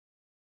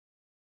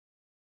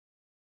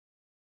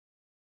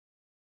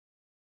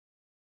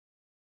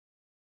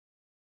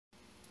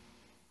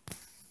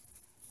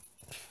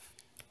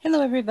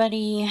Hello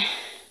everybody,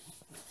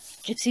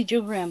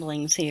 GypsyJewel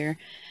Ramblings here.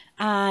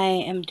 I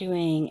am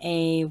doing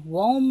a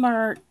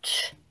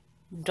Walmart,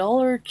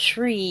 Dollar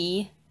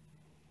Tree,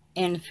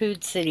 and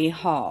Food City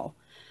haul.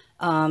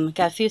 Got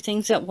a few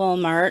things at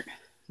Walmart.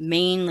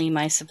 Mainly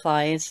my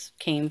supplies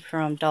came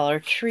from Dollar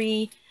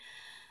Tree.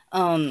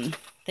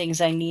 Things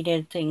I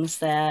needed, things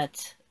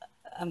that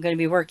I'm going to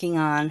be working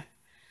on.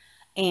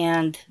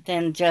 And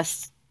then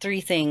just 3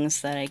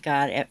 things that I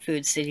got at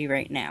Food City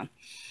right now.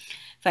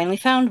 Finally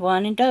found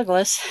one in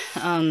Douglas.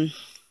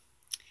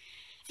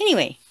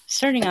 Anyway,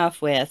 starting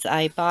off with,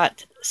 I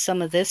bought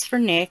some of this for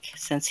Nick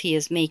since he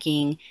is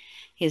making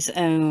his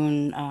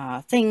own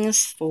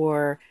things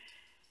for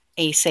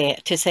a sell.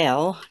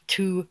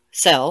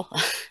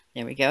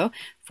 There we go,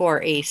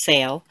 for a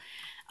sale.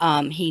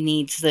 He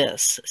needs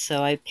this,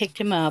 so I picked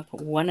him up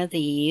one of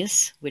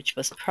these, which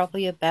was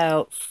probably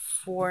about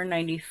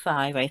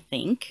 $4.95, I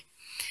think.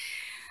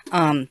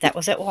 That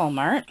was at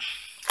Walmart.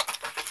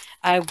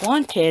 I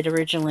wanted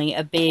originally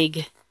a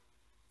big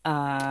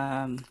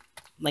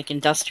like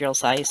industrial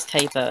size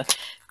type of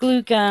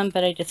glue gun,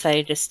 but I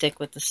decided to stick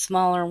with the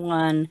smaller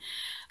one.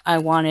 I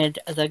wanted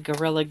the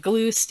Gorilla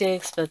Glue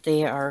sticks, but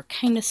they are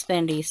kind of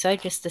spendy, so I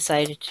just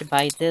decided to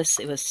buy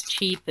this. It was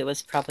cheap. It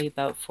was probably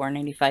about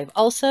 $4.95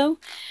 also.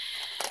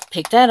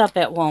 Picked that up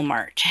at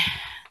Walmart,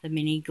 the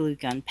mini glue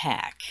gun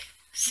pack.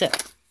 So,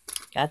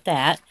 got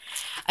that.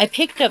 I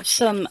picked up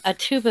a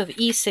tube of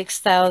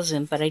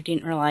E6000, but I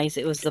didn't realize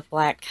it was the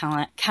black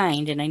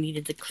kind, and I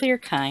needed the clear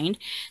kind.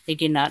 They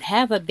did not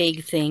have a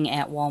big thing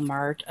at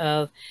Walmart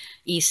of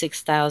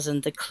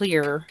E6000, the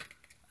clear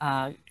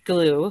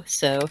glue,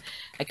 so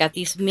I got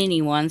these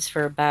mini ones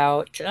for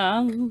about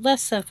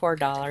less than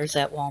 $4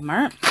 at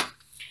Walmart.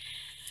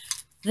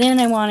 Then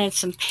I wanted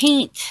some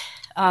paint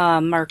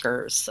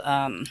markers.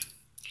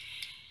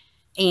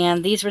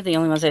 And these were the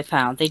only ones I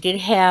found. They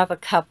did have a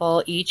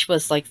couple. Each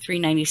was like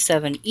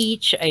 $3.97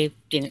 each. I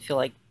didn't feel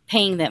like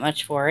paying that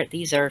much for it.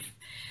 These are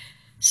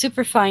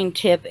super fine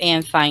tip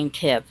and fine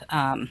tip.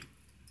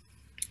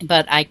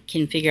 But I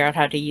can figure out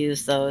how to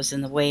use those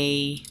in the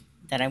way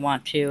that I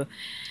want to.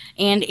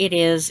 And it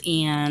is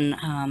in,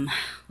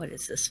 what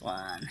is this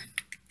one?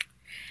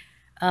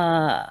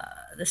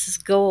 This is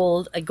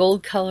gold, a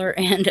gold color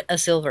and a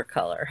silver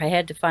color. I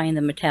had to find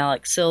the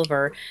metallic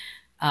silver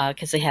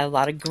because they had a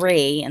lot of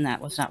gray, and that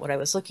was not what I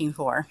was looking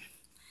for.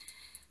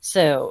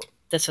 So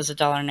this was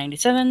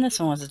 $1.97. This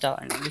one was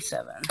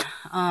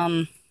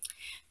 $1.97.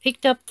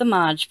 Picked up the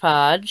Mod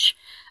Podge.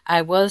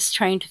 I was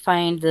trying to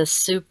find the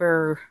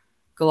super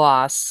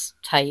gloss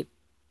type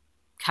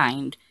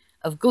kind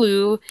of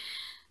glue,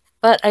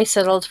 but I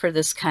settled for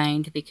this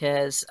kind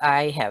because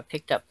I have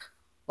picked up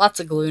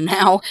lots of glue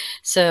now.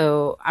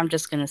 So I'm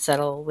just going to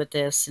settle with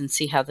this and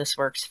see how this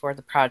works for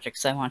the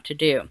projects I want to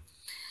do.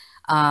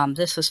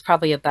 This was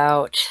probably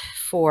about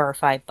 $4 or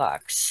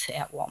 $5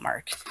 at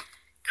Walmart.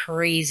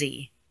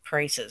 Crazy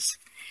prices.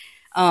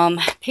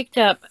 Picked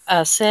up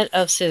a set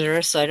of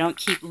scissors so I don't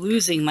keep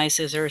losing my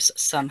scissors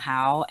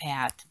somehow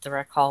at the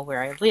rec hall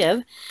where I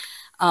live.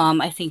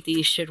 I think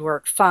these should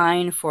work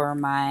fine for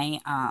my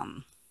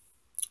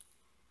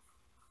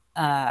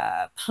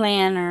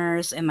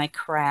planners and my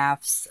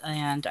crafts,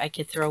 and I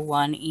could throw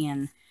one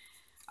in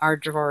our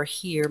drawer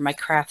here, my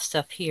craft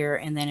stuff here,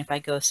 and then if I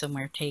go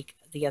somewhere, take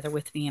the other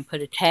with me and put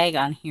a tag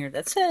on here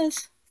that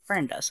says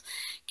Brenda's,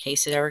 in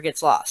case it ever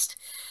gets lost.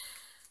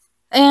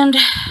 And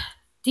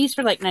these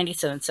were like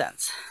 97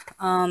 cents.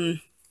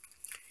 Then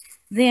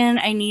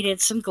I needed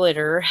some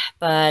glitter,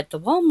 but the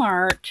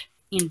Walmart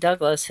in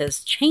Douglas has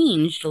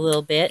changed a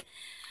little bit.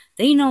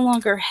 They no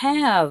longer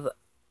have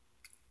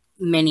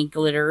many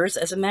glitters.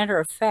 As a matter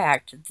of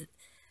fact,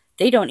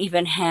 they don't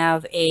even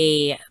have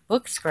a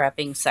book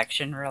scrapping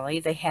section,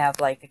 really. They have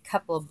like a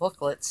couple of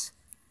booklets,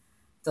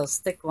 those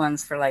thick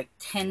ones for like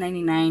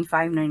 $10.99,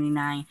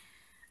 $5.99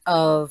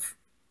 of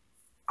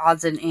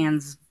odds and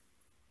ends,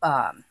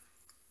 what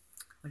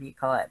do you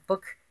call it,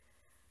 book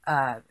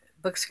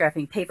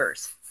scrapping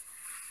papers.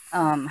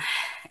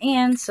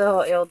 And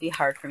so it'll be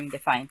hard for me to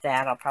find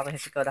that. I'll probably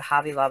have to go to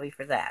Hobby Lobby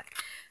for that.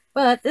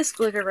 But this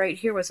glitter right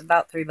here was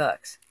about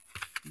 $3.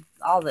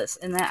 All this,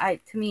 and that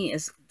to me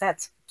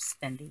that's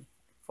spendy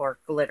for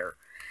glitter.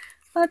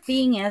 But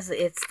being as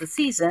it's the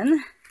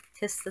season,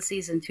 'tis the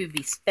season to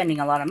be spending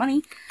a lot of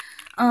money.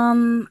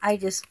 I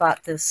just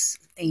bought this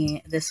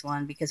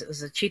one because it was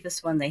the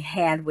cheapest one they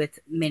had with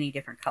many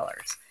different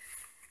colors.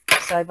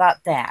 So I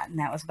bought that, and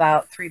that was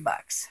about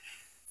 $3.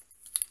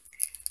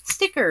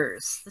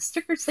 Stickers. The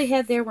stickers they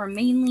had there were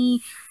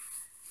mainly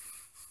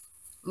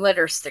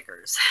letter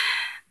stickers,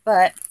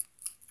 but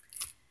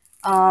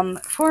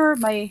for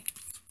my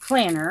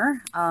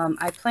planner,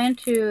 I plan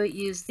to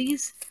use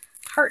these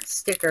heart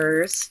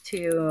stickers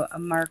to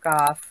mark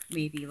off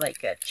maybe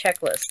like a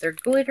checklist. They're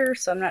glitter,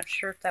 so I'm not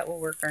sure if that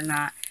will work or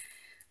not.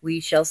 We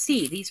shall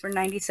see. These were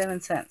 97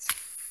 cents.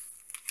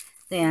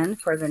 Then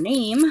for the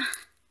name,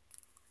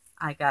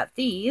 I got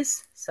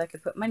these so I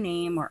could put my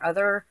name or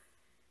other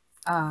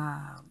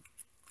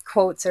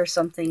quotes or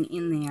something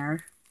in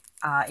there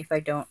if I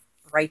don't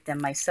write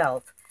them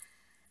myself.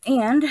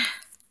 And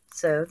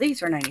so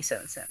these were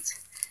 97 cents.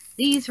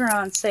 These were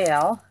on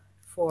sale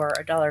for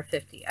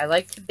 $1.50. I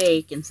like to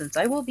bake, and since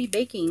I will be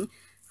baking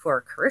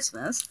for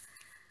Christmas,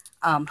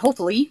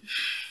 hopefully,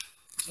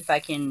 if I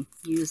can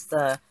use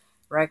the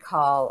rec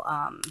hall,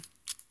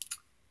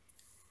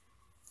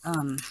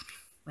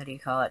 what do you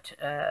call it,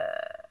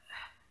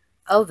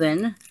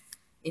 oven,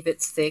 if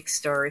it's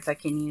fixed, or if I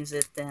can use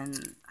it,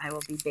 then I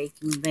will be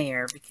baking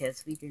there,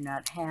 because we do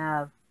not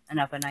have an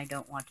oven. I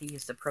don't want to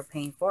use the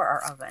propane for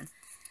our oven.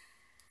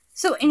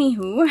 So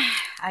anywho,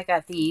 I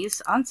got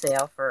these on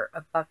sale for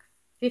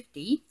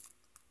 $1.50,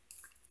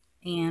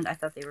 and I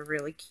thought they were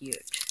really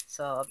cute,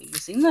 so I'll be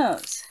using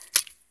those.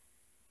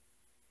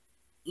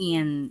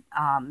 And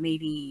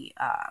maybe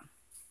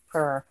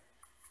for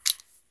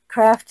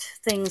craft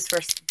things for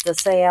the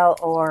sale,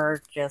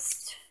 or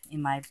just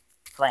in my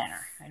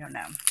planner. I don't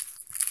know.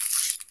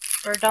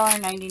 For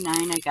 $1.99,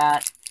 I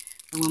got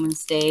the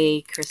Women's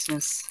Day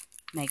Christmas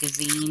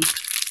magazine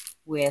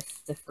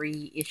with the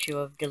free issue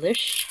of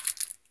Delish.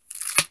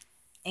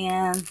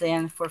 And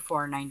then for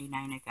 $4.99,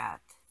 I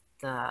got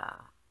the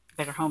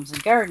Better Homes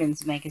and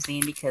Gardens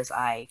magazine, because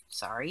I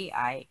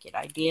get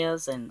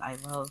ideas, and I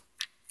love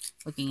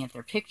looking at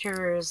their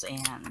pictures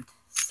and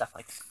stuff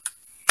like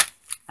that.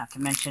 Not to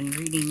mention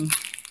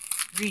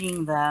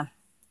reading the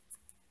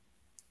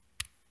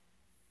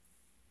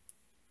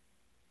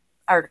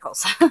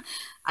articles.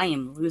 I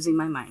am losing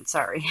my mind,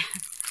 sorry.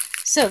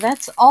 So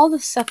that's all the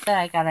stuff that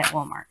I got at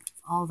Walmart.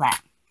 All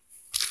that.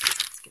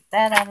 Let's get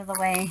that out of the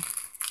way,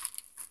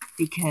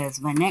 because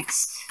my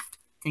next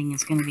thing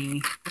is going to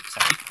be, oops,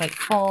 sorry, quite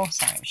full.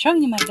 Sorry, I'm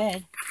showing you my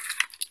bed.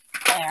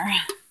 There.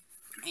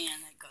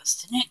 And that goes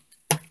to Nick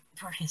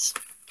for his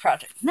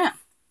project.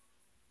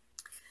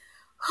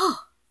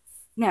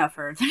 Now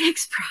for the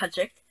next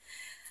project,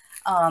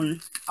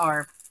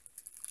 our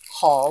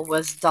haul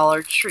was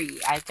Dollar Tree.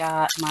 I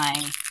got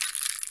my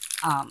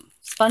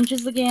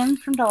sponges again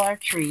from Dollar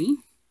Tree,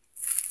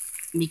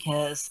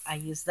 because I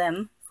use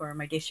them for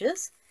my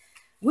dishes,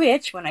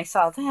 which, when I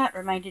saw that,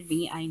 reminded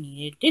me I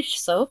needed dish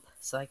soap,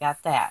 so I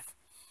got that.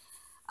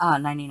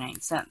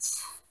 99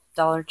 cents.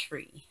 Dollar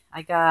Tree.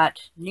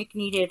 Nick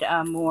needed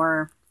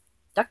more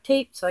duct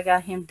tape, so I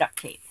got him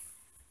duct tape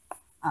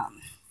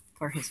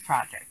for his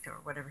project, or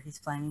whatever he's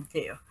planning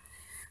to do.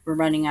 We're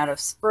running out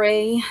of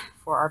spray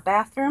for our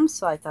bathroom,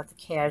 so I thought the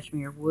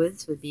cashmere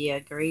woods would be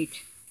a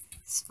great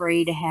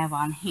spray to have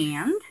on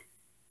hand.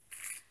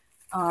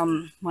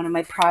 One of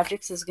my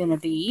projects is going to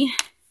be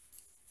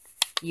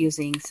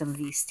using some of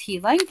these tea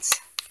lights,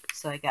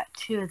 so I got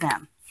 2 of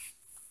them.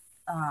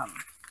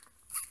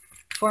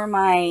 For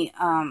my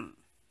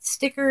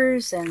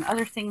stickers and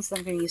other things that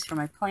I'm going to use for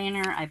my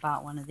planner, I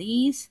bought one of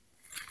these.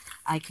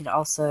 I could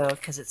also,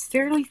 because it's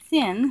fairly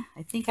thin,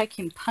 I think I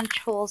can punch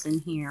holes in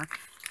here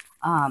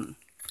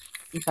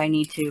if I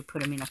need to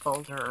put them in a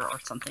folder or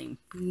something.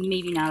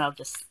 Maybe not, I'll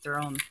just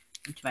throw them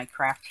into my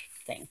craft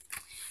thing.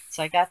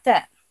 So I got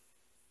that.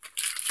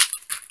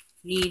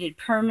 Needed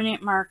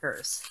permanent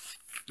markers.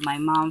 My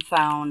mom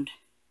found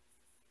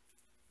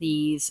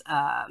these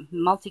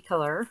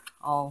multicolor,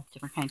 all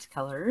different kinds of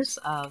colors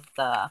of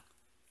the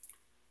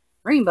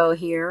rainbow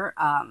here,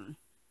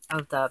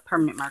 of the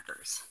permanent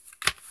markers.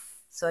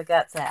 So I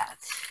got that.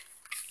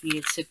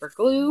 Needed super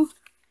glue,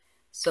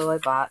 so I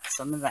bought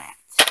some of that.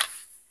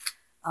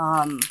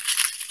 I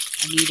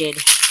needed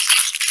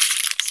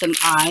some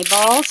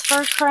eyeballs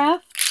for a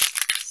craft,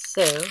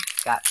 so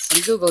got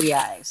some googly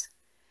eyes.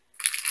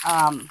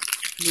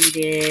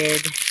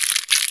 Needed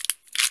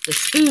the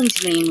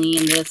spoons mainly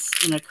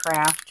in a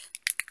craft,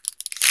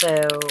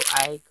 so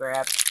I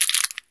grabbed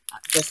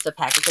just a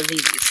package of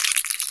these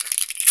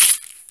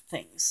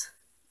things.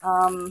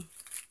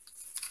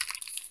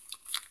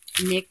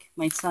 Nick,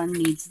 my son,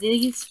 needs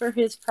these for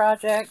his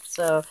project,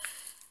 so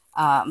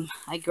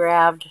I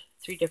grabbed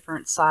 3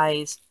 different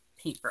size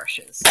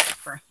paintbrushes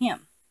for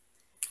him.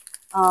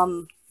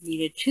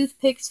 Needed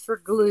toothpicks for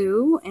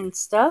glue and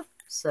stuff,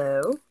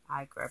 so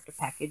I grabbed a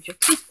package of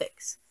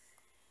toothpicks.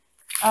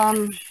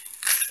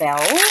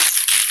 Bells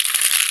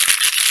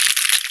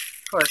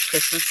for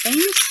Christmas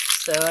things,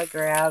 so I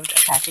grabbed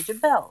a package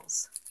of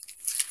bells.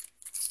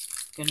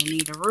 Gonna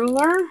need a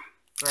ruler,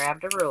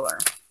 grabbed a ruler.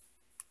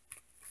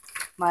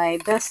 My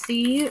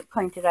bestie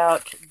pointed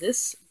out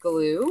this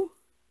glue,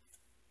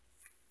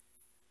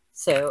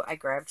 so I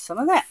grabbed some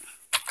of that.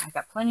 I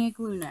got plenty of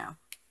glue now.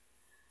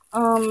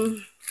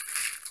 I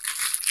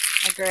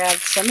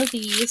grabbed some of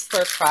these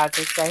for a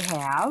project I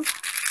have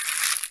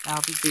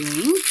I'll be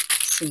doing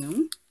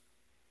soon.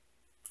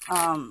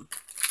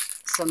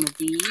 Some of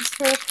these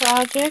for a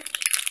project,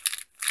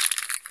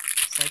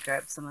 so I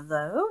grabbed some of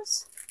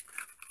those.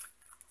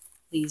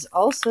 These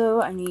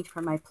also I need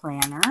for my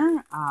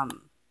planner,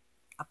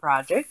 a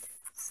project,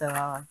 so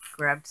I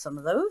grabbed some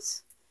of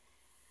those.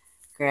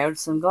 Grabbed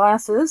some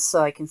glasses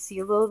so I can see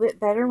a little bit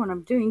better when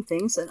I'm doing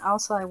things, and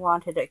also I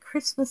wanted a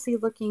Christmassy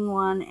looking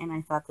one, and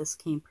I thought this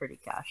came pretty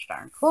gosh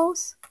darn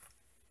close.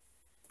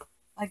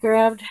 I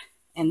grabbed,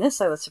 and this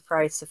I was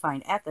surprised to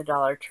find at the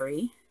Dollar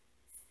Tree,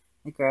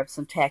 I grabbed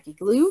some tacky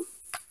glue.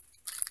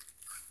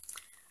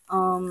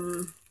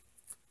 Let's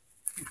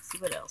see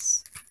what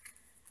else.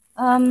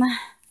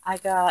 I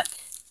got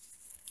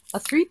a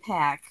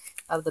 3-pack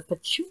of the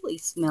patchouli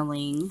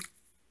smelling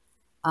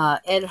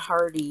Ed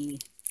Hardy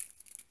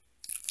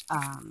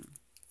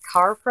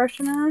car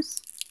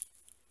fresheners,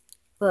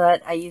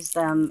 but I use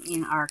them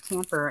in our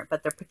camper,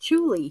 but they're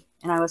patchouli,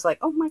 and I was like,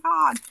 oh my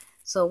god.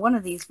 So one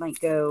of these might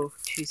go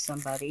to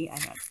somebody.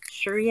 I'm not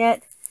sure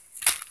yet.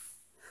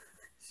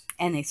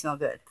 And they smell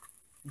good.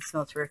 They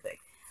smell terrific.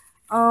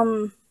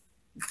 Let's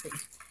see.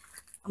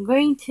 I'm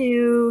going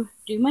to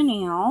do my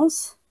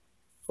nails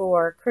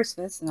for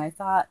Christmas, and I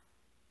thought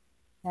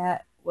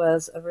that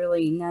was a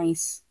really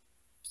nice,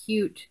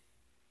 cute,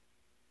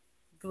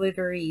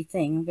 glittery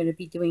thing. I'm going to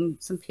be doing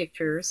some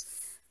pictures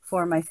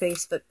for my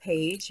Facebook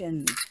page,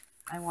 and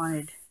I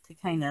wanted to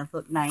kind of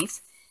look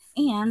nice.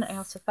 And I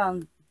also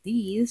found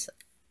these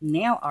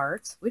nail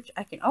arts, which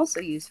I can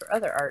also use for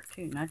other art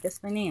too, not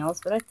just my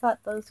nails, but I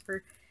thought those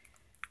were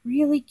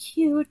really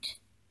cute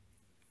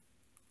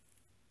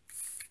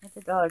at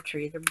the Dollar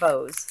Tree. They're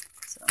bows,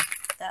 so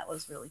that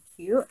was really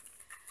cute.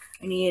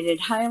 I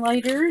needed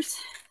highlighters,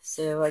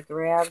 so I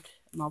grabbed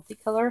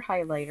multicolor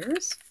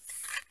highlighters.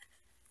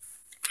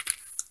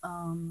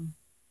 Oh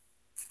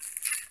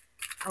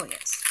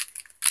yes.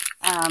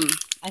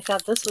 I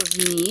thought this was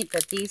neat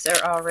that these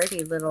are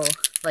already little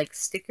like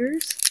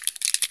stickers,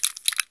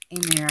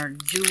 and they're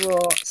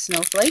jewel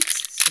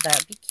snowflakes, so that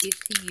would be cute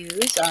to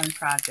use on a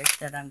project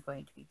that I'm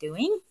going to be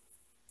doing.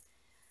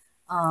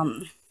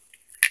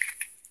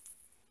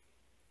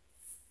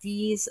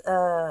 These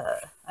I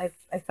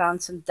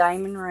found some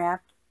diamond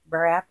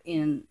wrap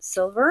in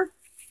silver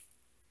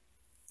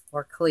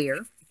or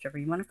clear, whichever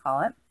you want to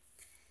call it,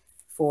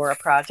 for a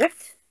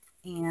project,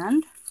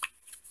 and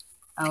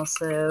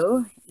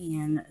also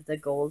in the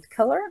gold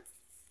color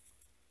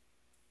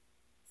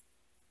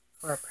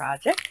for a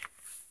project.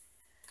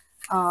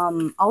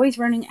 Always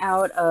running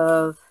out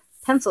of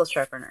pencil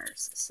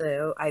sharpeners,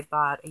 so I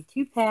bought a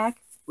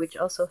 2-pack, which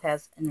also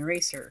has an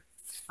eraser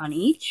on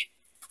each.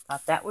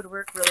 Thought that would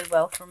work really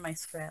well for my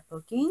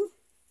scrapbooking.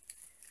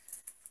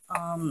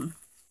 Let's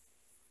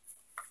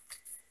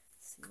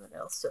see, what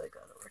else do I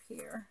got over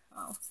here?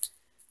 Oh,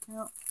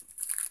 well,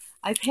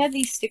 I've had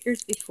these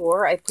stickers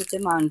before. I put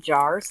them on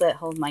jars that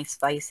hold my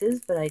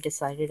spices, but I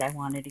decided I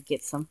wanted to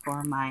get some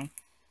for my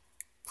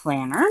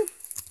planner.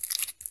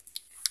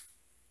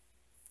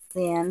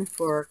 Then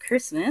for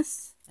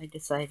Christmas, I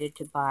decided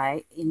to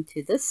buy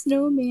into the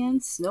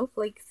snowman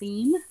snowflake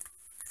theme.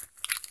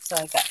 So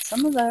I got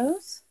some of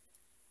those.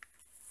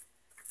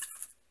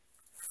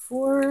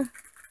 For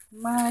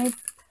my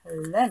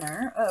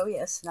planner, oh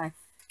yes, and I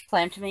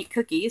plan to make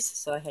cookies,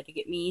 so I had to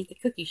get me the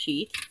cookie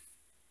sheet.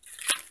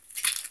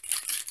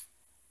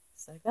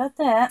 So I got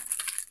that.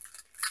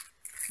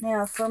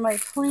 Now for my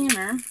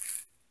planner,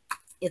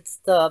 it's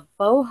the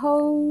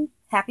Boho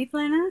Happy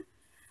Planner.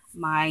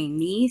 My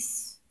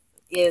niece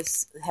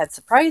had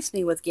surprised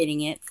me with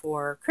getting it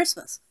for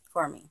Christmas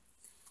for me.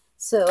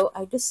 So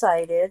I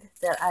decided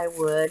that I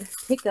would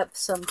pick up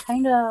some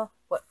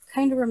what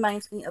kind of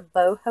reminds me of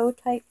boho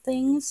type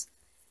things.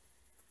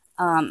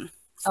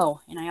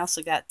 Oh, and I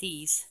also got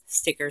these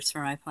stickers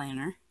for my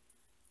planner.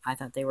 I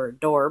thought they were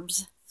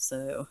adorbs,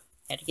 so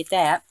had to get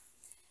that.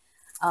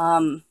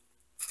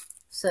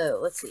 So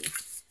let's see.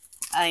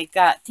 I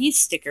got these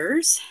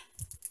stickers,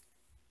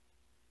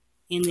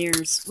 and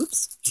there's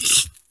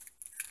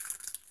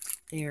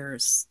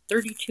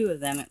 32 of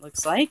them, it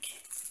looks like.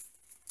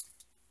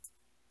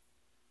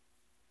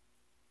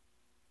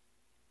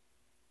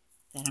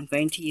 That I'm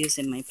going to use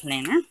in my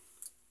planner.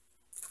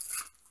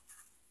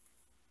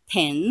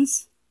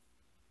 Pens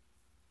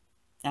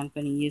that I'm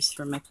going to use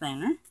for my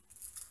planner.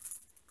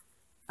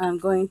 I'm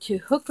going to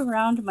hook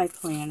around my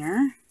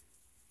planner.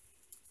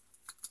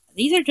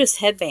 These are just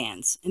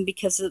headbands, and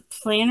because the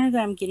planner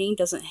that I'm getting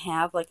doesn't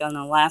have like an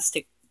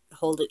elastic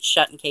hold it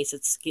shut in case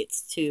it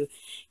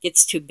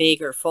gets too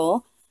big or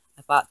full,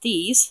 I bought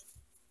these,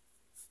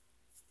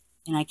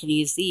 and I can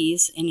use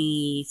these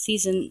any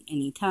season,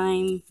 any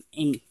time,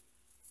 in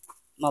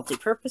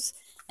multi-purpose,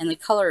 and the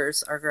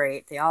colors are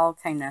great. They all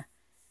kind of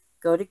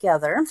go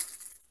together.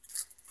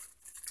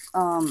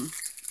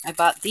 I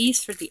bought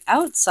these for the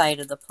outside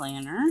of the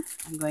planner.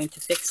 I'm going to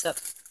fix up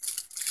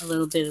a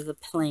little bit of the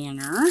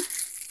planner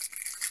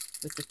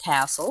with the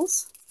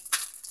tassels.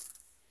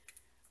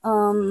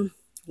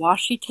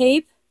 Washi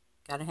tape.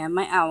 Gotta have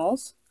my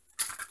owls.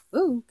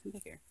 Ooh, come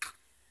back here.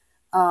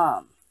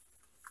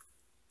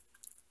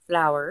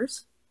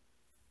 Flowers.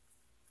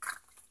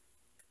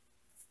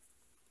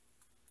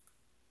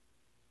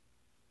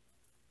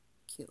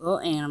 Cute little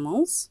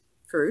animals.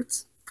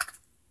 Fruits.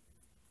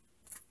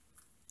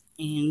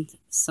 And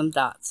some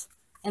dots.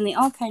 And they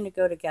all kind of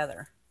go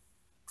together.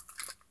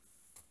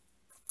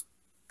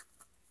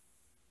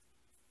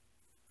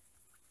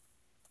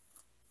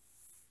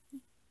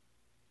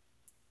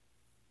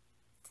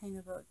 Kind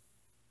of a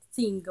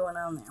theme going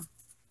on there.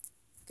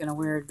 Gonna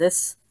wear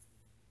this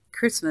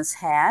Christmas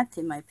hat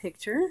in my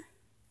picture.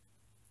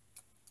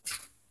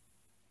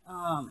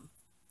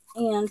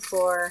 And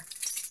for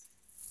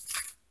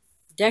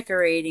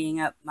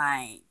decorating up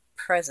my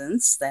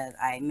presents that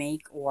I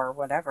make or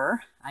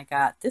whatever, I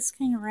got this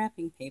kind of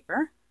wrapping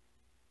paper.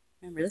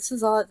 Remember, this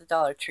is all at the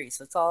Dollar Tree,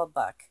 so it's all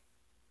 $1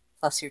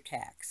 plus your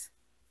tax.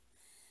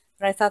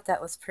 But I thought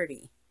that was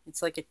pretty.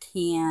 It's like a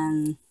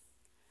tan,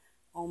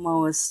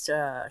 almost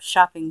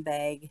shopping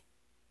bag,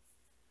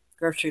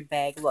 grocery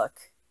bag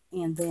look.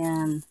 And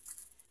then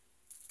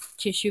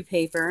tissue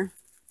paper.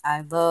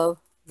 I love,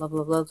 love,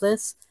 love, love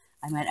this.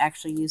 I might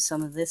actually use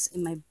some of this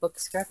in my book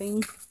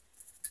scrubbing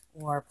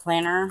or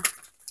planner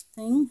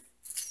thing.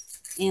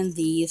 And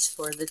these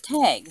for the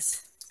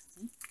tags.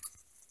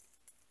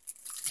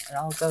 It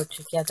all go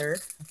together.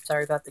 I'm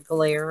sorry about the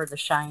glare or the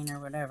shine or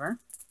whatever.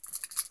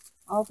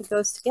 All of it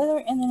goes together.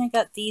 And then I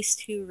got these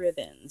 2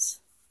 ribbons.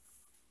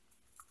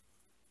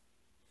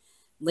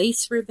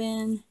 Lace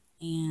ribbon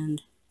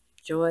and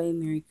Joy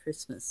Merry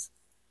Christmas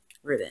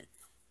ribbon.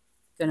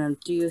 Gonna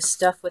do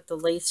stuff with the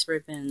lace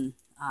ribbon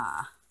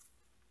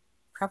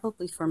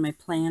probably for my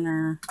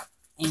planner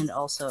and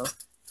also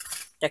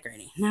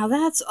decorating. Now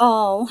that's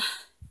all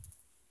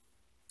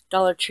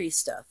Dollar Tree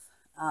stuff.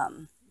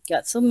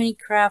 Got so many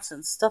crafts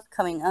and stuff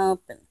coming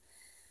up and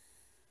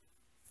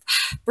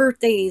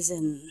birthdays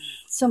and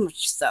so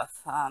much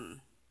stuff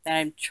that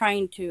I'm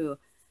trying to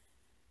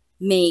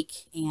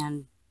make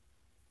and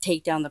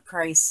take down the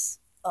price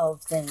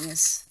of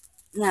things.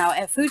 Now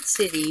at Food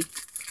City,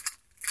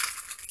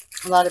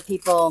 a lot of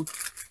people,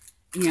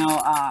 you know,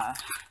 a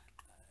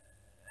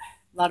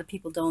lot of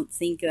people don't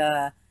think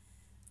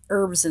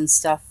herbs and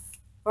stuff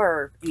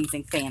or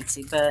anything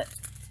fancy, but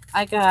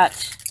I got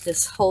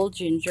this whole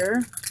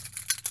ginger,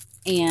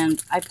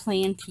 and I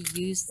plan to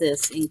use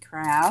this in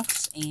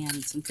crafts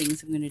and some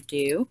things I'm going to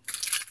do.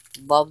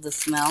 Love the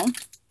smell.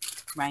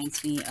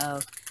 Reminds me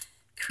of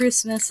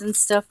Christmas and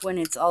stuff when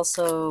it's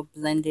also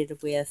blended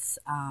with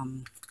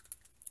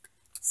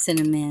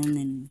cinnamon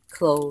and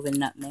clove and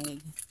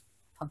nutmeg,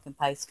 pumpkin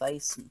pie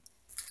spice.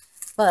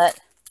 But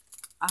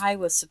I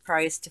was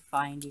surprised to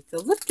find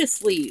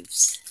eucalyptus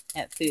leaves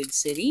at Food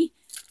City.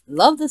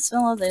 Love the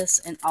smell of this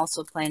and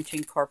also plan to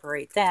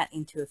incorporate that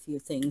into a few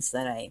things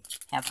that I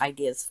have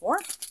ideas for.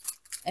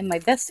 And my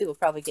bestie will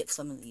probably get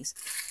some of these.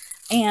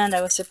 And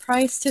I was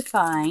surprised to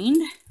find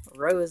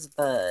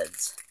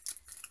rosebuds.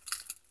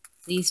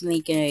 These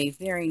make a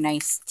very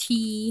nice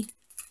tea.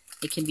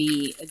 It can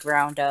be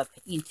ground up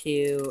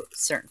into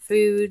certain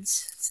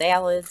foods,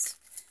 salads,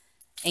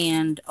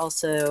 and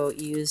also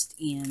used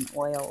in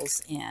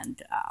oils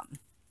and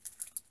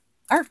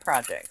art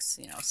projects,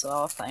 you know, so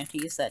I'll plan to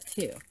use that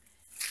too.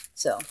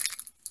 So,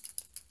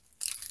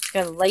 it's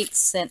got a light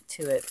scent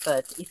to it,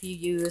 but if you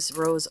use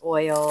rose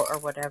oil or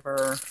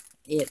whatever,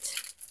 it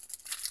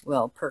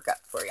will perk up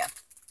for you.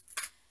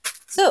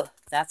 So,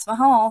 that's my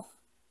haul.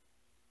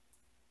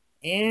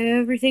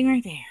 Everything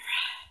right there.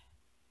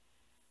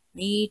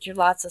 Need your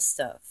lots of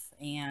stuff,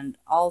 and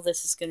all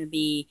this is going to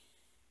be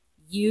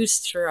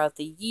used throughout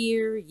the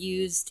year,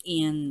 used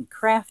in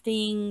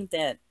crafting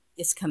that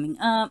is coming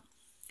up.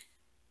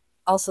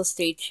 Also,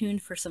 stay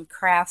tuned for some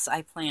crafts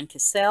I plan to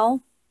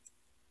sell.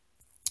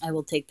 I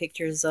will take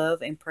pictures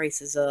of and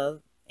prices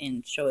of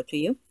and show it to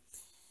you.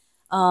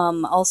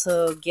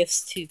 Also,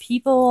 gifts to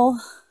people.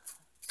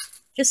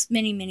 Just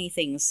many, many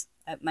things.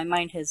 My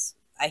mind has...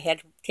 I had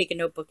to take a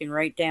notebook and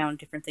write down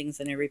different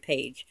things on every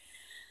page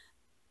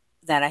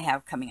that I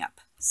have coming up.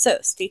 So,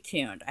 stay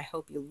tuned. I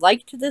hope you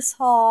liked this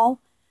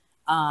haul.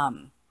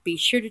 Be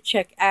sure to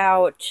check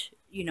out,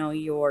 you know,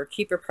 your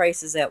cheaper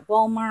prices at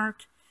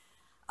Walmart,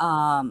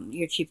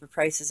 your cheaper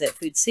prices at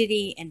Food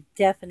City, and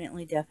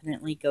definitely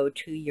go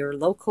to your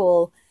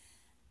local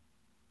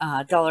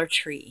Dollar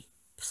Tree.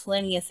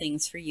 Plenty of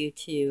things for you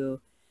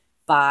to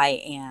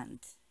buy and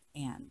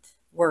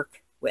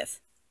work with.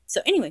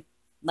 So anyway,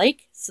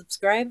 like,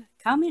 subscribe,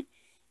 comment,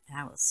 and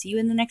I will see you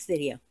in the next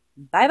video.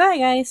 Bye-bye,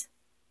 guys.